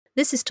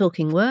This is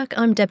Talking Work.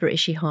 I'm Deborah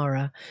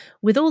Ishihara.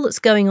 With all that's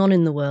going on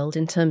in the world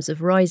in terms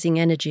of rising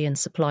energy and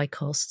supply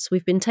costs,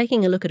 we've been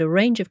taking a look at a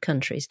range of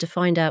countries to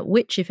find out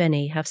which, if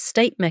any, have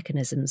state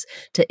mechanisms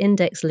to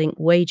index-link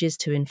wages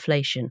to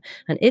inflation,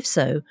 and if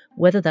so,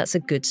 whether that's a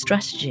good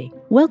strategy.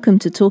 Welcome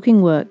to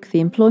Talking Work, the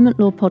employment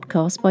law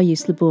podcast by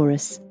Ius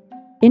Laboris.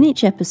 In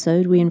each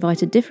episode, we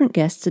invite a different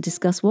guest to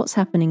discuss what's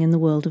happening in the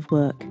world of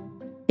work.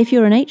 If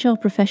you're an HR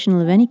professional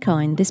of any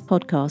kind, this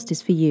podcast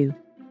is for you.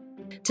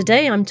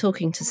 Today I'm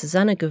talking to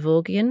Susanna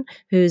Gevorgyan,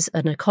 who's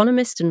an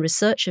economist and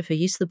researcher for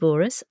Ius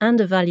Laboris and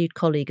a valued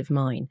colleague of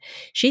mine.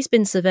 She's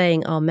been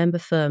surveying our member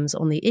firms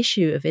on the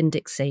issue of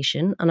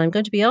indexation, and I'm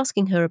going to be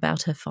asking her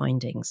about her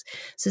findings.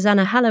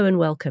 Susanna, hello and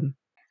welcome.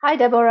 Hi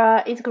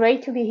Deborah, it's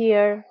great to be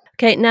here.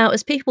 Okay, now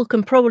as people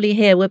can probably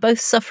hear, we're both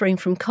suffering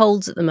from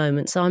colds at the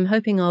moment, so I'm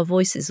hoping our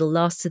voices will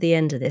last to the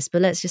end of this,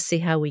 but let's just see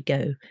how we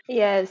go.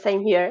 Yeah,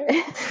 same here.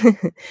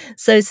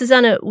 So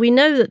Susanna, we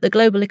know that the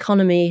global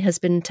economy has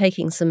been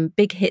taking some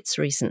big hits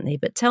recently,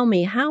 but tell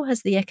me, how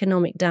has the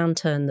economic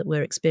downturn that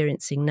we're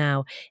experiencing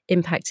now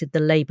impacted the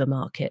labour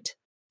market?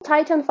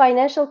 Tightened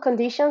financial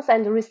conditions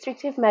and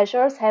restrictive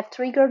measures have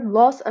triggered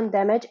loss and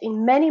damage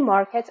in many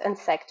markets and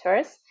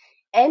sectors,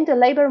 and the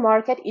labour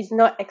market is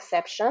no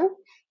exception.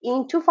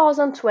 In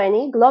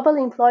 2020, global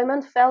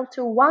employment fell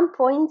to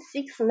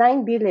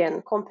 1.69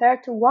 billion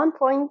compared to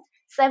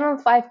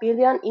 1.75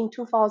 billion in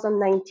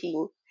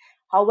 2019.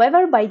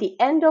 However, by the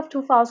end of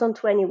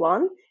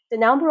 2021, the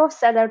number of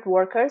salaried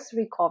workers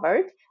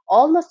recovered,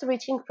 almost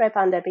reaching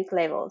pre-pandemic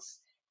levels.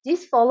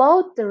 This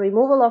followed the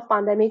removal of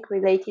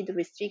pandemic-related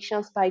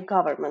restrictions by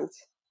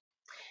governments.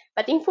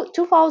 But in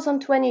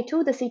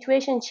 2022, the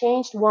situation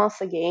changed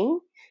once again.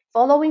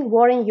 Following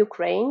war in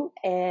Ukraine,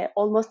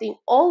 almost in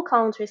all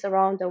countries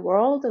around the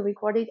world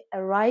recorded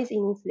a rise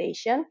in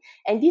inflation,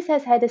 and this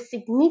has had a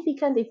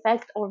significant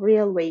effect on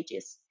real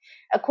wages.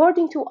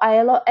 According to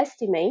ILO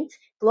estimates,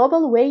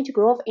 global wage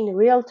growth in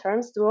real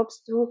terms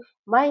drops to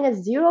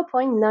minus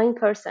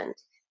 0.9%.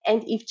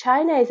 And if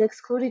China is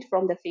excluded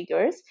from the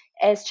figures,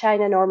 as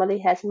China normally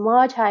has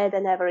much higher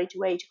than average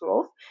wage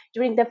growth,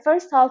 during the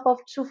first half of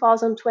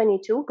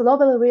 2022,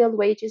 global real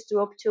wages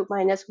dropped to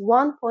minus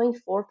 1.4%.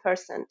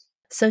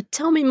 So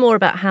tell me more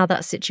about how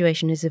that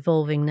situation is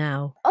evolving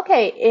now.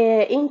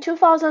 Okay, in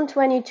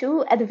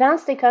 2022,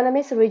 advanced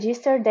economies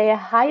registered their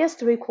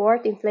highest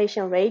record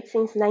inflation rate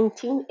since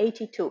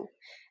 1982.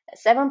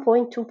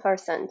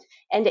 7.2%,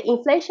 and the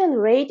inflation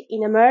rate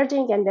in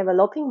emerging and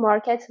developing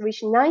markets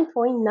reached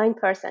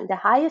 9.9%, the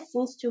highest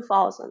since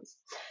 2000.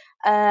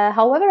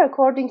 However,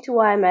 according to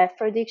IMF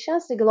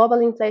predictions, the global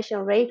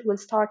inflation rate will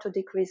start to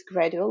decrease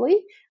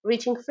gradually,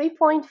 reaching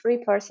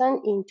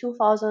 3.3% in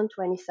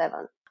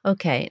 2027.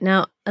 Okay,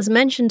 now, as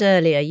mentioned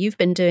earlier, you've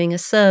been doing a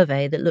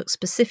survey that looks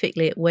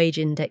specifically at wage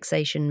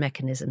indexation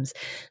mechanisms.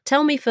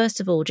 Tell me, first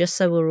of all, just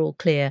so we're all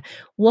clear,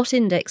 what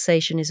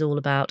indexation is all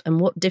about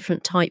and what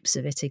different types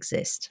of it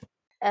exist.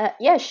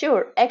 Yeah,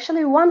 sure.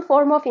 Actually, one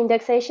form of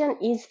indexation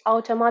is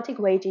automatic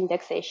wage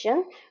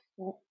indexation.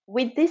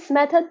 With this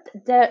method,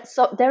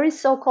 there is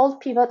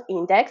so-called pivot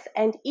index,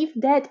 and if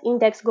that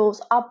index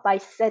goes up by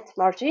set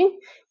margin,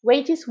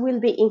 wages will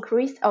be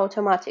increased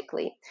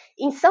automatically.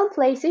 In some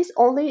places,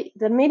 only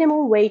the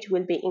minimum wage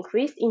will be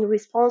increased in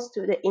response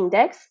to the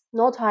index,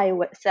 not higher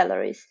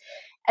salaries.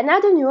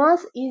 Another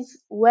nuance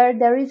is where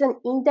there is an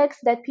index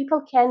that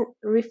people can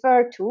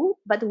refer to,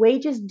 but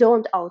wages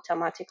don't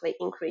automatically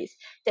increase.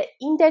 The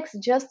index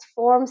just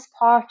forms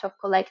part of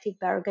collective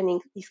bargaining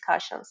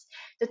discussions.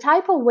 The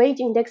type of wage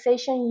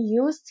indexation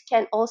used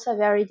can also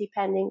vary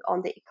depending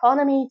on the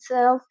economy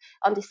itself,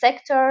 on the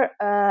sector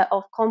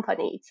of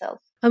company itself.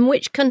 And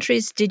which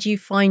countries did you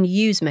find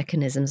use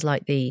mechanisms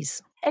like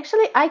these?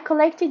 Actually, I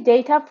collected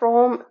data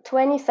from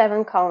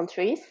 27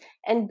 countries,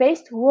 and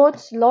based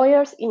what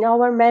lawyers in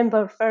our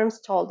member firms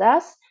told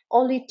us,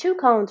 only 2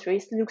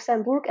 countries,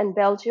 Luxembourg and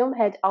Belgium,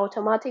 had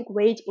automatic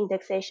wage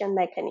indexation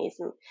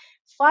mechanism.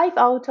 5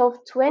 out of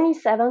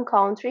 27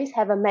 countries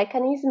have a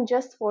mechanism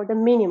just for the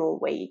minimum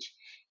wage.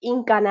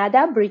 In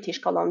Canada, British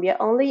Columbia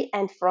only,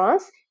 and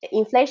France, the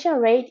inflation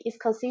rate is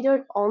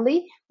considered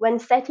only when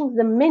setting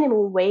the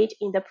minimum wage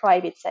in the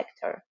private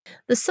sector.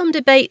 There's some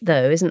debate,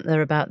 though, isn't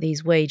there, about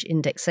these wage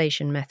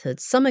indexation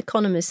methods? Some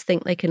economists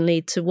think they can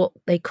lead to what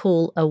they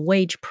call a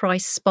wage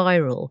price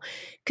spiral.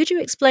 Could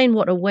you explain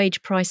what a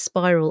wage price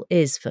spiral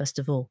is, first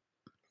of all?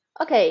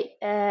 Okay,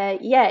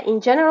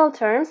 in general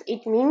terms,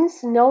 it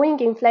means knowing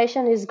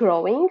inflation is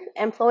growing,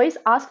 employees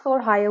ask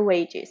for higher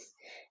wages.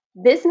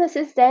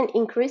 Businesses then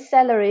increase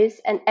salaries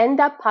and end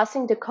up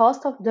passing the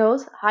cost of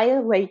those higher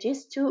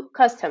wages to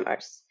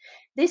customers.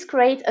 This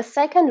creates a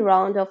second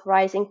round of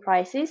rising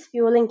prices,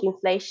 fueling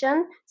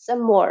inflation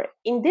some more.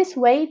 In this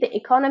way, the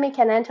economy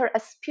can enter a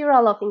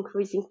spiral of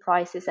increasing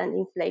prices and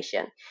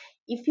inflation.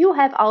 If you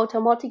have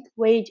automatic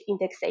wage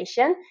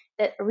indexation,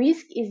 the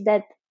risk is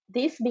that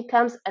this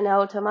becomes an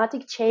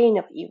automatic chain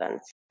of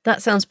events.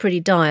 That sounds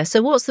pretty dire.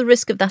 So what's the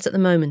risk of that at the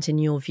moment, in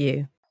your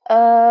view?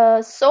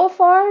 For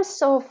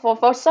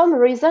some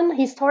reason,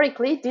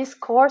 historically, this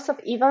course of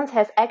events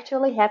has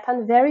actually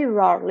happened very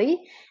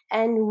rarely,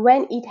 and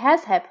when it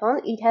has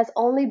happened, it has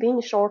only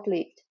been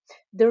short-lived.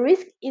 The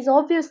risk is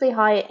obviously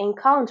higher in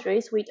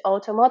countries with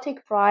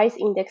automatic price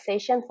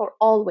indexation for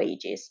all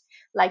wages,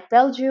 like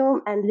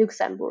Belgium and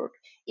Luxembourg.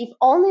 If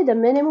only the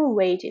minimum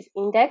wage is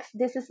indexed,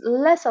 this is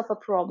less of a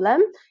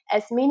problem,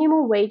 as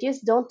minimum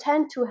wages don't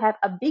tend to have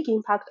a big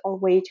impact on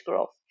wage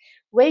growth.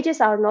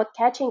 Wages are not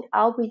catching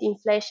up with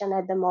inflation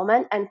at the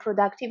moment, and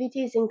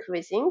productivity is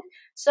increasing.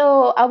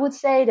 So I would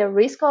say the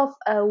risk of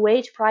a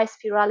wage price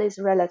spiral is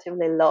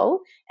relatively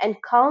low, and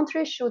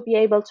countries should be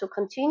able to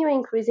continue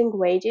increasing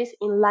wages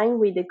in line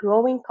with the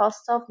growing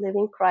cost of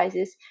living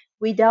crisis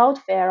without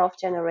fear of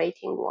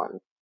generating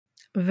one.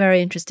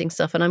 Very interesting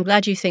stuff, and I'm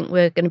glad you think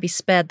we're going to be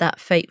spared that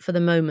fate for the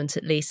moment,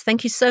 at least.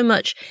 Thank you so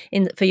much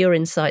for your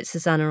insights,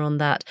 Susanna, on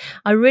that.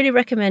 I really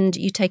recommend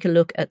you take a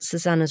look at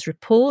Susanna's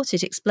report.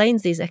 It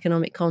explains these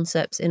economic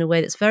concepts in a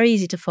way that's very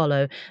easy to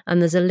follow,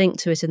 and there's a link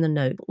to it in the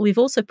note. We've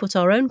also put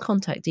our own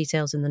contact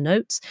details in the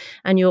notes,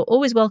 and you're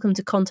always welcome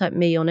to contact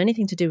me on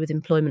anything to do with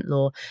employment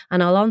law,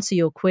 and I'll answer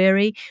your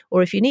query,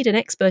 or if you need an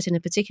expert in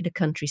a particular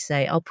country,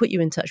 say, I'll put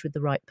you in touch with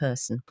the right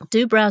person.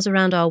 Do browse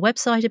around our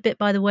website a bit,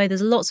 by the way.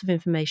 There's lots of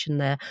information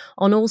there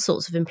on all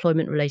sorts of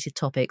employment-related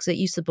topics at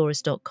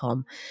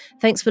iuslaboris.com.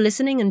 Thanks for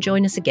listening, and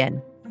join us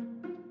again.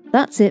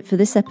 That's it for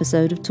this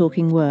episode of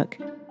Talking Work,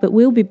 but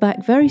we'll be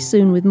back very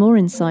soon with more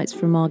insights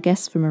from our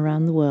guests from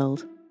around the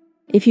world.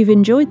 If you've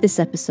enjoyed this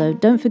episode,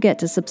 don't forget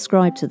to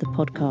subscribe to the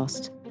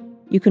podcast.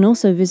 You can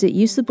also visit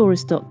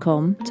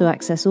iuslaboris.com to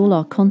access all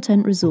our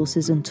content,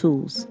 resources and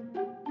tools.